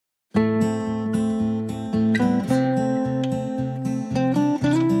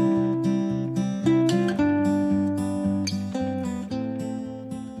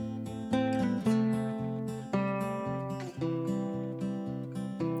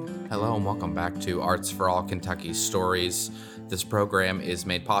Hello and welcome back to Arts for All Kentucky Stories. This program is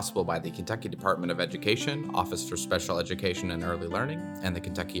made possible by the Kentucky Department of Education, Office for Special Education and Early Learning, and the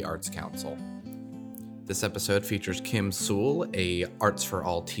Kentucky Arts Council. This episode features Kim Sewell, a Arts for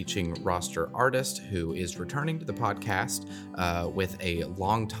All teaching roster artist who is returning to the podcast with a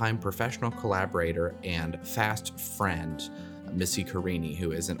longtime professional collaborator and fast friend, Missy Carini,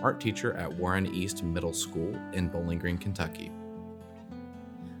 who is an art teacher at Warren East Middle School in Bowling Green, Kentucky.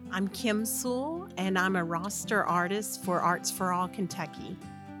 I'm Kim Sewell, and I'm a roster artist for Arts for All Kentucky.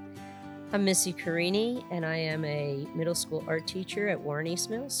 I'm Missy Carini, and I am a middle school art teacher at Warren East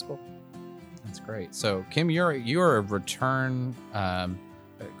Middle School. That's great. So, Kim, you're a return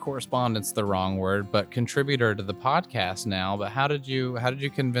correspondent's the wrong word, but contributor to the podcast now. But how did you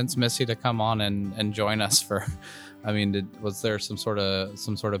convince Missy to come on and join us for? I mean, was there some sort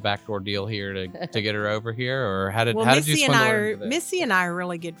of backdoor deal here to get her over here, or how did you swindle her into this? Missy and I are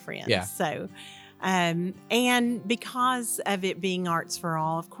really good friends. Yeah. So, and because of it being Arts for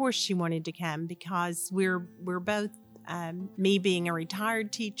All, of course she wanted to come because we're both me being a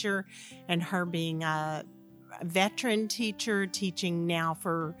retired teacher and her being a veteran teacher, teaching now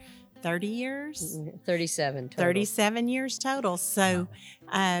for 30 years? 37 total. 37 years total. So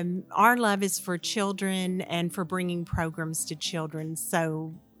our love is for children and for bringing programs to children.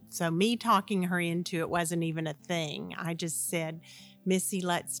 So me talking her into it wasn't even a thing. I just said, Missy,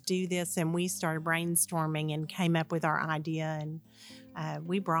 let's do this. And we started brainstorming and came up with our idea, and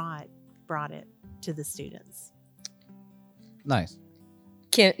we brought it to the students. Nice.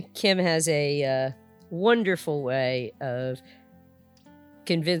 Kim has a wonderful way of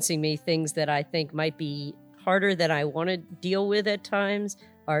convincing me things that I think might be harder than I want to deal with at times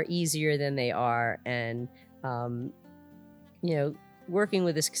are easier than they are. And, working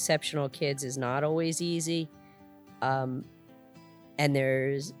with exceptional kids is not always easy. And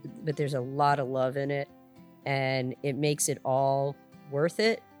there's a lot of love in it, and it makes it all worth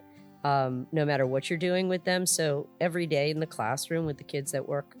it. No matter what you're doing with them. So every day in the classroom with the kids that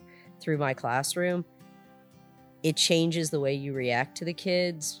work through my classroom, it changes the way you react to the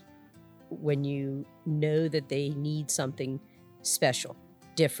kids when you know that they need something special,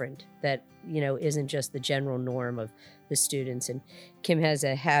 different, that, isn't just the general norm of the students. And Kim has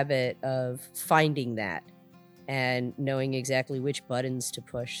a habit of finding that and knowing exactly which buttons to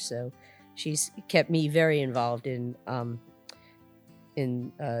push. So she's kept me very involved in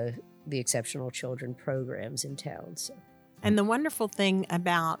the exceptional children programs in town. So. And the wonderful thing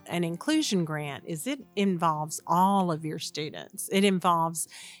about an inclusion grant is it involves all of your students. It involves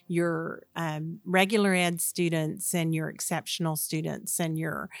your regular ed students and your exceptional students and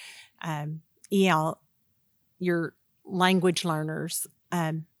your your language learners,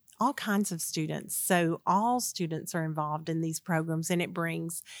 all kinds of students. So all students are involved in these programs, and it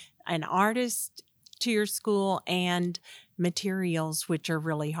brings an artist to your school and materials, which are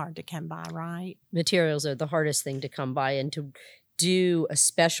really hard to come by, right? Materials are the hardest thing to come by, and to do a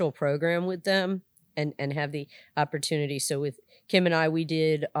special program with them and have the opportunity. So with Kim and I, we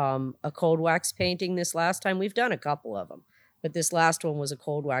did a cold wax painting this last time. We've done a couple of them, but this last one was a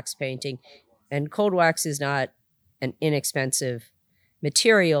cold wax painting. And cold wax is not an inexpensive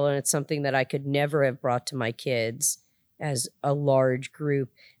material, and it's something that I could never have brought to my kids as a large group.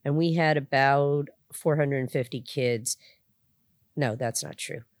 And we had about 450 kids. No, that's not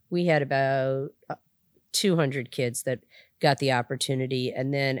true. We had about 200 kids that got the opportunity.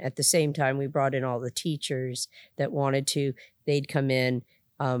 And then at the same time, we brought in all the teachers that wanted to. They'd come in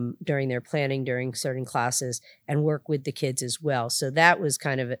during their planning, during certain classes, and work with the kids as well. So that was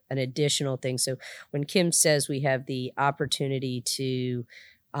kind of an additional thing. So when Kim says we have the opportunity to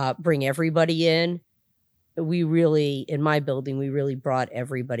bring everybody in, we really, in my building, we really brought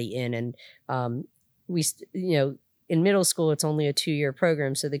everybody in. And in middle school, it's only a 2-year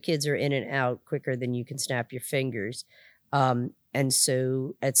program, so the kids are in and out quicker than you can snap your fingers. And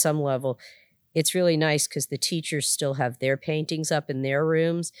so at some level, it's really nice because the teachers still have their paintings up in their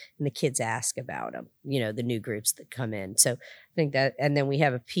rooms, and the kids ask about them, the new groups that come in. So I think that, and then we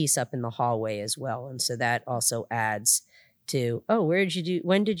have a piece up in the hallway as well. And so that also adds to,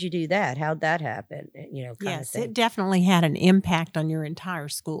 when did you do that? How'd that happen? Yes, it definitely had an impact on your entire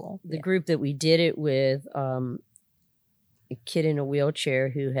school. The group that we did it with, a kid in a wheelchair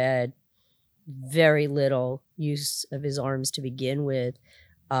who had very little use of his arms to begin with.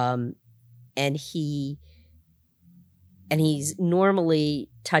 And he's normally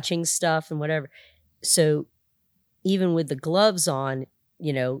touching stuff and whatever. So even with the gloves on,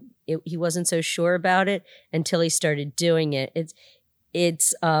 he wasn't so sure about it until he started doing it.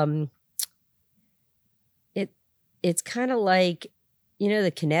 It's kind of like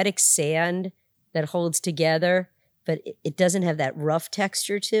the kinetic sand that holds together, but it doesn't have that rough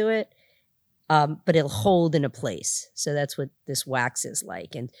texture to it. But it'll hold in a place. So that's what this wax is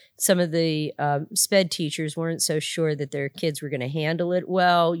like. And some of the SPED teachers weren't so sure that their kids were going to handle it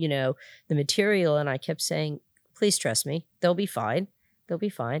well, the material. And I kept saying, please trust me, they'll be fine. They'll be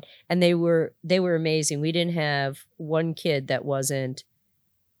fine. And they were amazing. We didn't have one kid that wasn't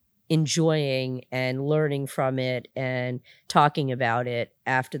enjoying and learning from it and talking about it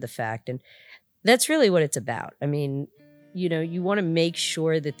after the fact. And that's really what it's about. I mean, you want to make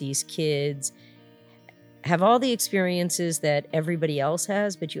sure that these kids have all the experiences that everybody else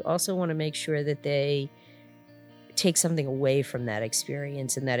has, but you also want to make sure that they take something away from that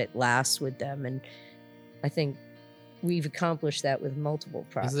experience and that it lasts with them. And I think we've accomplished that with multiple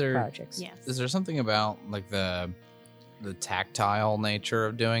projects. Yes. Is there something about like the tactile nature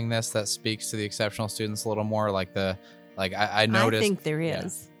of doing this that speaks to the exceptional students a little more? I noticed. I think there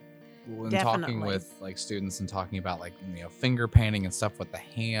is. When Definitely. talking with like students and talking about like finger painting and stuff with the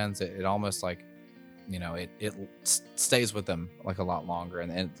hands, it almost like it stays with them like a lot longer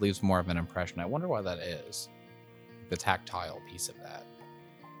and it leaves more of an impression. I wonder why that is, the tactile piece of that.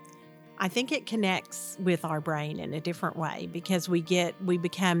 I think it connects with our brain in a different way because we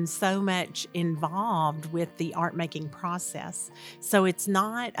become so much involved with the art making process. So it's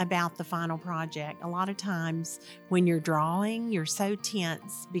not about the final project. A lot of times when you're drawing, you're so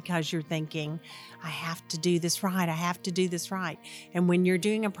tense because you're thinking, I have to do this right. I have to do this right. And when you're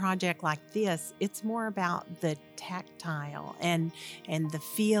doing a project like this, it's more about the tactile and the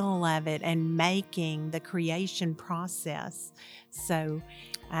feel of it and making the creation process. So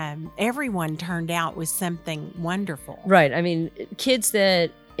everyone turned out with something wonderful. Right. I mean, kids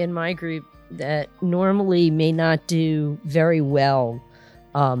that in my group that normally may not do very well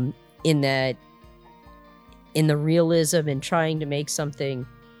in the realism and trying to make something,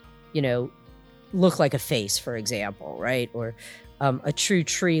 look like a face, for example, right? Or a true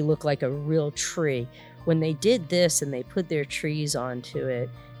tree look like a real tree. When they did this and they put their trees onto it,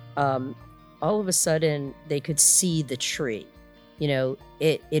 all of a sudden they could see the tree.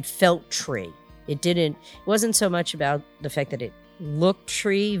 It felt tree. It wasn't so much about the fact that it looked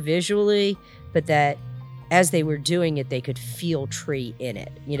tree visually, but that as they were doing it, they could feel tree in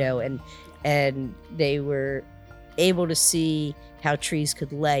it, and they were able to see how trees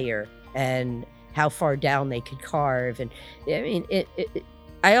could layer and how far down they could carve. And I mean,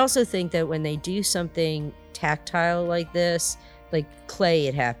 I also think that when they do something tactile like this, like clay,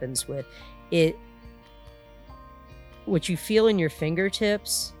 it happens with it. What you feel in your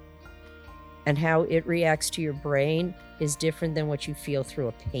fingertips and how it reacts to your brain is different than what you feel through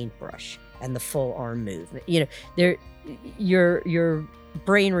a paintbrush and the full arm movement. Your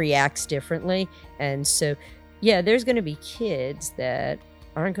brain reacts differently. And so, there's going to be kids that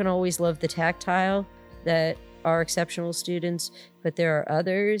aren't going to always love the tactile that are exceptional students, but there are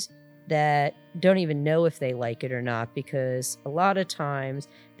others that don't even know if they like it or not because a lot of times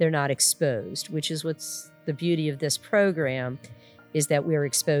they're not exposed, which is what's the beauty of this program, is that we're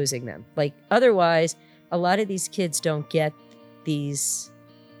exposing them. Like otherwise, a lot of these kids don't get these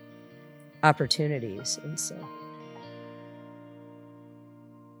opportunities. And so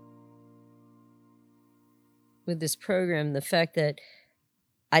with this program, the fact that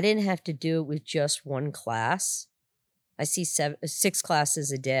I didn't have to do it with just one class. I see 6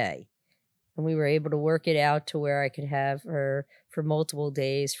 classes a day. And we were able to work it out to where I could have her for multiple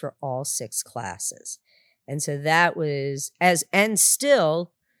days for all 6 classes. And so that was and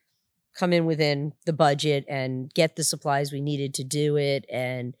still come in within the budget and get the supplies we needed to do it.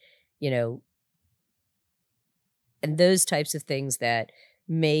 And, and those types of things that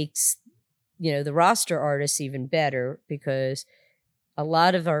makes, the roster artists even better, because a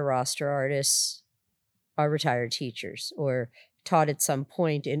lot of our roster artists are retired teachers or taught at some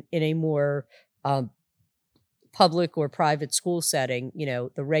point in a more public or private school setting,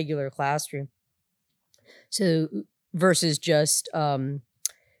 the regular classroom. So versus just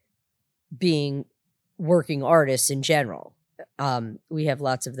being working artists in general. We have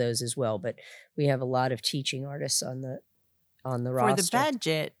lots of those as well, but we have a lot of teaching artists on the roster. For the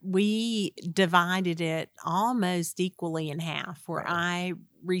budget, we divided it almost equally in half, where I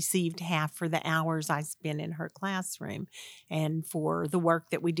received half for the hours I spent in her classroom and for the work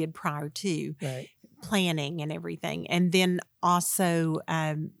that we did prior to planning and everything. And then also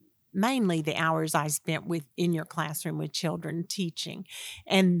mainly the hours I spent in your classroom with children teaching.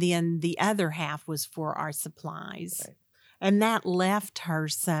 And then the other half was for our supplies. Right. And that left her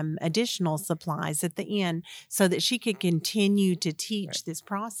some additional supplies at the end so that she could continue to teach this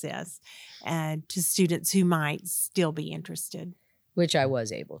process to students who might still be interested. which I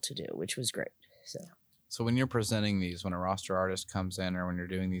was able to do, which was great. So when you're presenting these, when a roster artist comes in, or when you're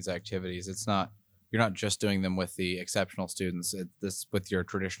doing these activities, you're not just doing them with the exceptional students, this with your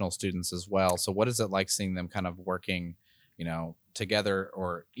traditional students as well. So what is it like seeing them kind of working, together,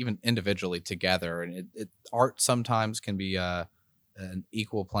 or even individually together? And art sometimes can be an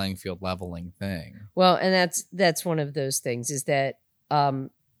equal playing field leveling thing. Well, and that's one of those things, is that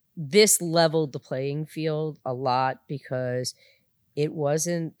this leveled the playing field a lot, because it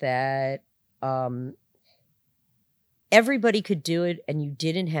wasn't that everybody could do it, and you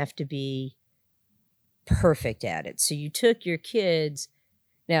didn't have to be perfect at it. So you took your kids.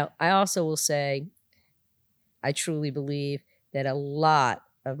 Now, I also will say, I truly believe that a lot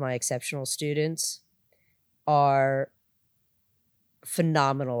of my exceptional students are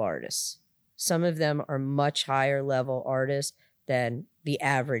phenomenal artists. Some of them are much higher level artists than the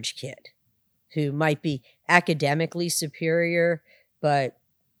average kid, who might be academically superior, but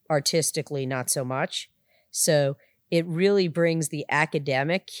artistically not so much. So it really brings the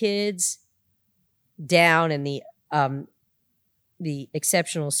academic kids down and the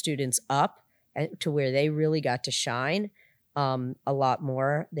exceptional students up, to where they really got to shine a lot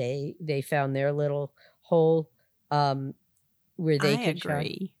more. They found their little hole where they could agree.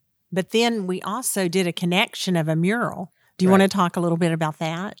 shine. But then we also did a connection of a mural. Do you Right. want to talk a little bit about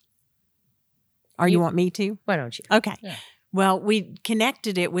that? Or you want me to? Why don't you? Okay. Yeah. Well, we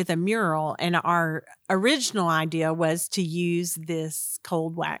connected it with a mural, and our original idea was to use this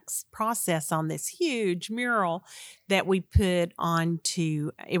cold wax process on this huge mural that we put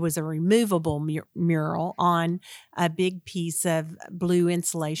onto, it was a removable mural on a big piece of blue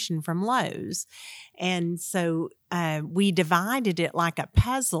insulation from Lowe's. And so we divided it like a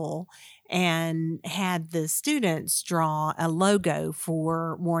puzzle and had the students draw a logo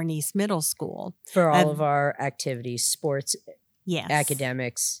for Warren East Middle School. For all of our activities, sports, Yes.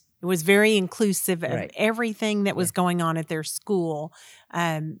 academics. It was very inclusive of Right. everything that was going on at their school,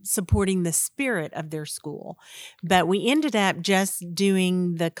 supporting the spirit of their school. But we ended up just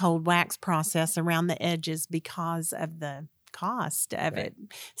doing the cold wax process around the edges because of the cost of Right. it.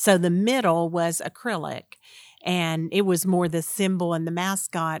 So the middle was acrylic, and it was more the symbol and the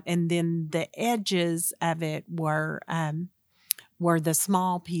mascot. And then the edges of it were the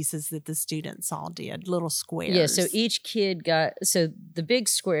small pieces that the students all did, little squares. Yeah, so each kid got, so the big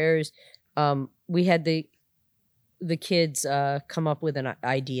squares, we had the kids come up with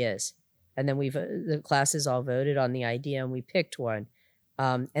ideas, and then the classes all voted on the idea, and we picked one,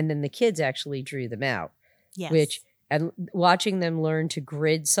 and then the kids actually drew them out. Yes. And watching them learn to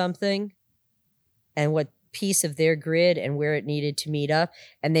grid something, and what piece of their grid and where it needed to meet up,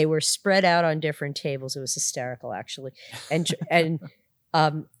 and they were spread out on different tables. It was hysterical, actually. And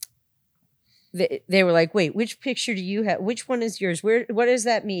they were like, wait, which picture do you have? Which one is yours? What does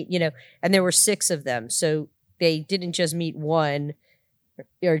that mean? And there were 6 of them. So they didn't just meet one,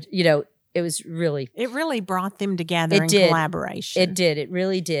 or, it was really, It really brought them together It in did. collaboration. it did. It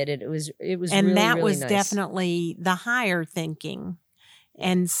really did. It was And really, that really was nice. definitely the higher thinking.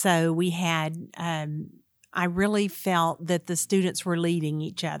 And so we had, I really felt that the students were leading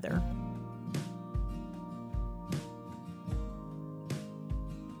each other.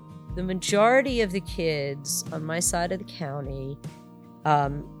 The majority of the kids on my side of the county,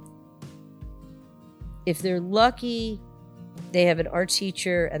 if they're lucky, they have an art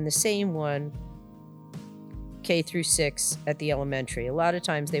teacher and the same one K through 6 at the elementary. A lot of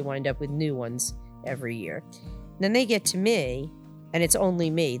times they wind up with new ones every year. Then they get to me, and it's only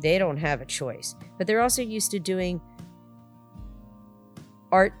me. They don't have a choice. But they're also used to doing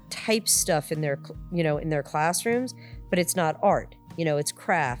art type stuff in their classrooms, but it's not art. It's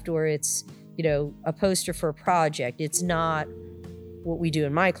craft, or it's, a poster for a project. It's not what we do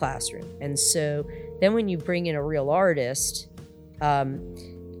in my classroom. And so then when you bring in a real artist,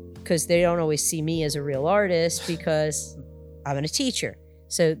 because they don't always see me as a real artist because I'm a teacher.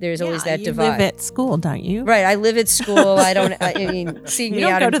 So there's always that you divide. live at school, don't you? Right, I live at school. I mean, seeing You me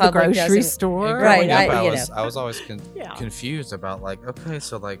don't out go in to the public grocery doesn't. store. Right, Growing up, I I was always Yeah. confused about, like, okay,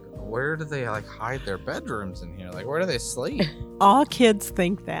 so, like, where do they, like, hide their bedrooms in here? Like, where do they sleep? All kids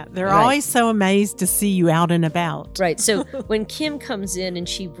think that. They're Right. always so amazed to see you out and about. Right. So when Kim comes in and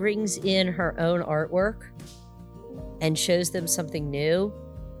she brings in her own artwork and shows them something new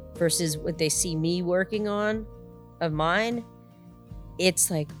versus what they see me working on of mine,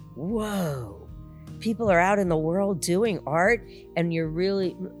 it's like, whoa, people are out in the world doing art, and you're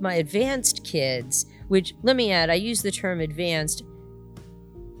really, my advanced kids, which, let me add, I use the term advanced,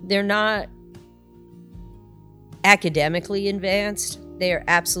 they're not academically advanced, they are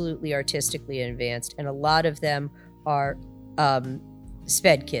absolutely artistically advanced, and a lot of them are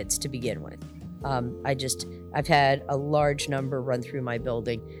SPED kids to begin with. I've had a large number run through my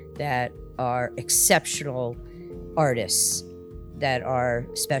building that are exceptional artists that are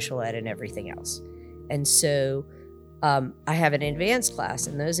special ed and everything else. And so I have an advanced class,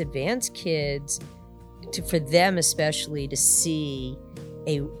 and those advanced kids, for them especially, to see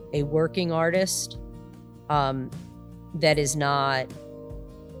a working artist that is not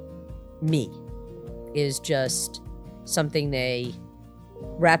me is just something they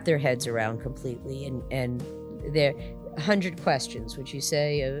wrap their heads around completely. And they're 100 questions, would you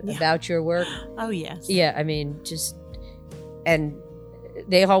say, about your work? Oh, yes. Yeah, I mean, just, and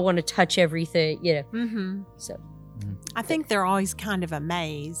they all want to touch everything, Mm-hmm. So I think they're always kind of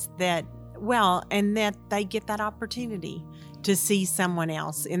amazed that, and that they get that opportunity to see someone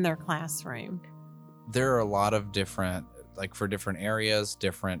else in their classroom. There are a lot of different, like for different areas,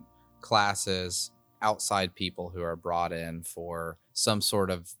 different classes, outside people who are brought in for some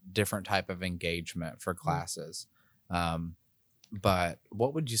sort of different type of engagement for classes. But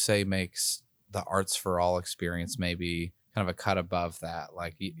what would you say makes the Arts for All experience maybe kind of a cut above that?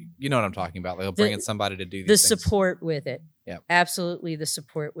 Like, you know what I'm talking about? Like bringing somebody to do these things. Support with it. Yeah, absolutely. The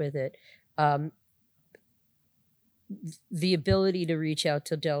support with it. The ability to reach out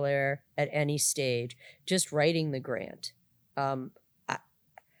to Del Air at any stage, just writing the grant. I've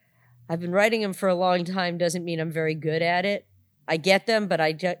been writing them for a long time. Doesn't mean I'm very good at it. I get them, but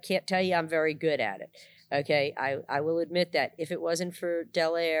I can't tell you I'm very good at it. Okay, I will admit that. If it wasn't for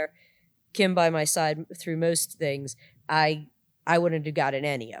Del Air, Kim by my side through most things, I wouldn't have gotten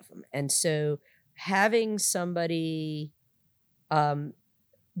any of them. And so having somebody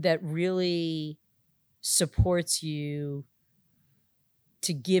that really supports you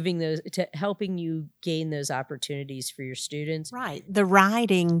to helping you gain those opportunities for your students. Right. The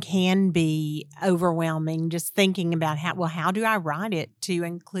writing can be overwhelming, just thinking about how do I write it to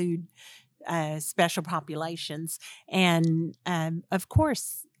include special populations? And of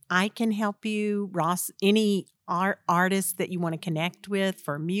course, I can help you, Ross, any artist that you want to connect with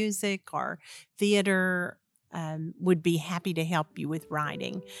for music or theater would be happy to help you with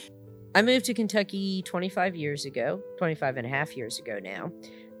writing. I moved to Kentucky 25 and a half years ago now.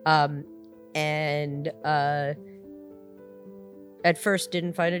 And at first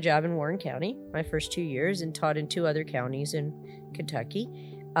didn't find a job in Warren County my first 2 years, and taught in 2 other counties in Kentucky.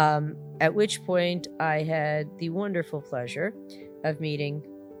 At which point I had the wonderful pleasure of meeting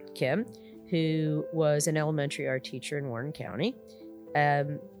Kim, who was an elementary art teacher in Warren County.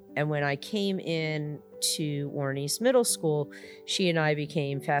 And when I came in to Warren East Middle School, she and I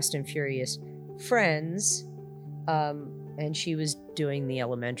became fast and furious friends. And she was doing the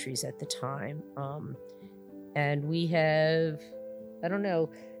elementaries at the time. And we have,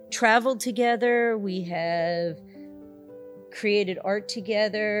 traveled together. We have created art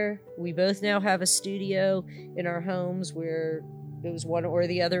together. We both now have a studio in our homes where it was one or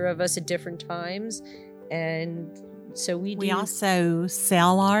the other of us at different times. And so we also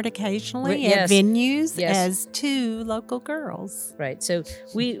sell art occasionally at venues as 2 local girls. Right. So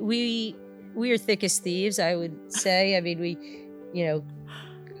we are thick as thieves, I would say. I mean,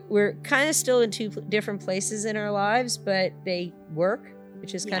 we're kind of still in 2 different places in our lives, but they work,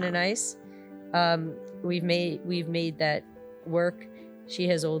 which is kind of nice. We've made that work. She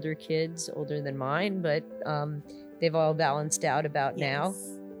has older kids, older than mine, but they've all balanced out about now.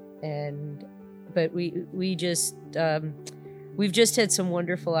 But we've just had some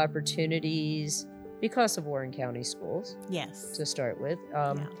wonderful opportunities because of Warren County schools. Yes. To start with.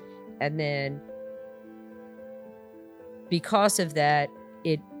 And then because of that,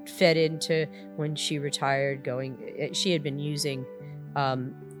 it fed into when she retired she had been using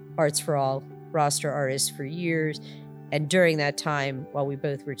Arts for All roster artists for years. And during that time, while we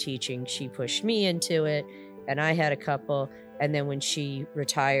both were teaching, she pushed me into it, and I had a couple. And then when she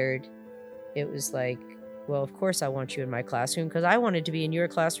retired, it was like, well, of course I want you in my classroom because I wanted to be in your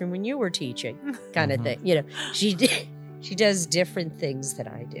classroom when you were teaching, kind of thing. She does different things than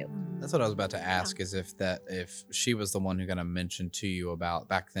I do. That's what I was about to ask, is if she was the one who kind of mentioned to you about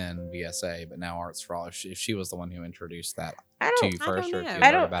back then VSA, but now Arts for All, if she was the one who introduced that to you first, or if you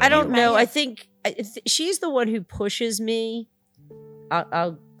heard about it. I don't know. I think she's the one who pushes me.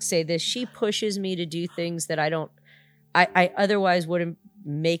 I'll say this: she pushes me to do things that I otherwise wouldn't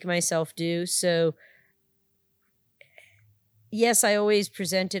make myself do. So yes, I always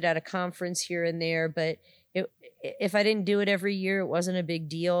presented at a conference here and there, but if I didn't do it every year, it wasn't a big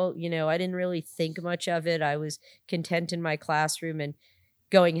deal. I didn't really think much of it. I was content in my classroom and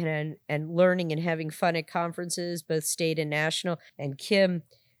going in and learning and having fun at conferences, both state and national. And Kim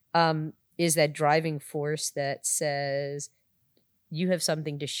is that driving force that says, you have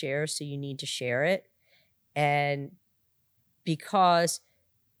something to share, so you need to share it. And because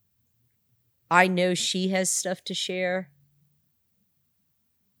I know she has stuff to share,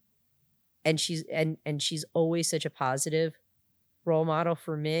 and she's always such a positive role model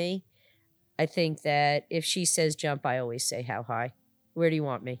for me, I think that if she says jump, I always say how high. Where do you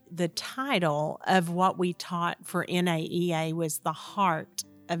want me? The title of what we taught for NAEA was The Heart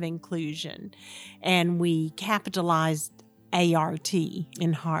of Inclusion, and we capitalized ART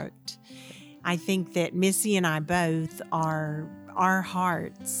in heart. I think that Missy and I both our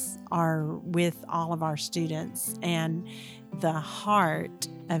hearts are with all of our students, and the heart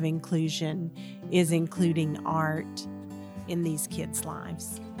of inclusion is including art in these kids'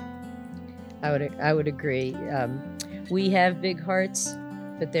 lives. I would agree. We have big hearts,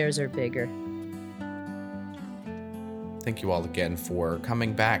 but theirs are bigger. Thank you all again for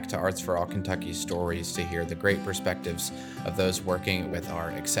coming back to Arts for All Kentucky Stories to hear the great perspectives of those working with our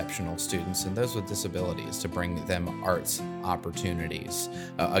exceptional students and those with disabilities to bring them arts opportunities.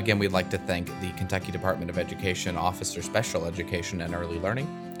 Again, we'd like to thank the Kentucky Department of Education Office for Special Education and Early Learning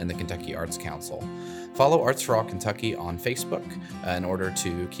and the Kentucky Arts Council. Follow Arts for All Kentucky on Facebook in order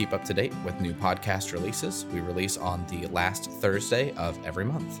to keep up to date with new podcast releases. We release on the last Thursday of every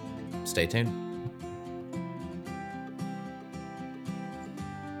month. Stay tuned.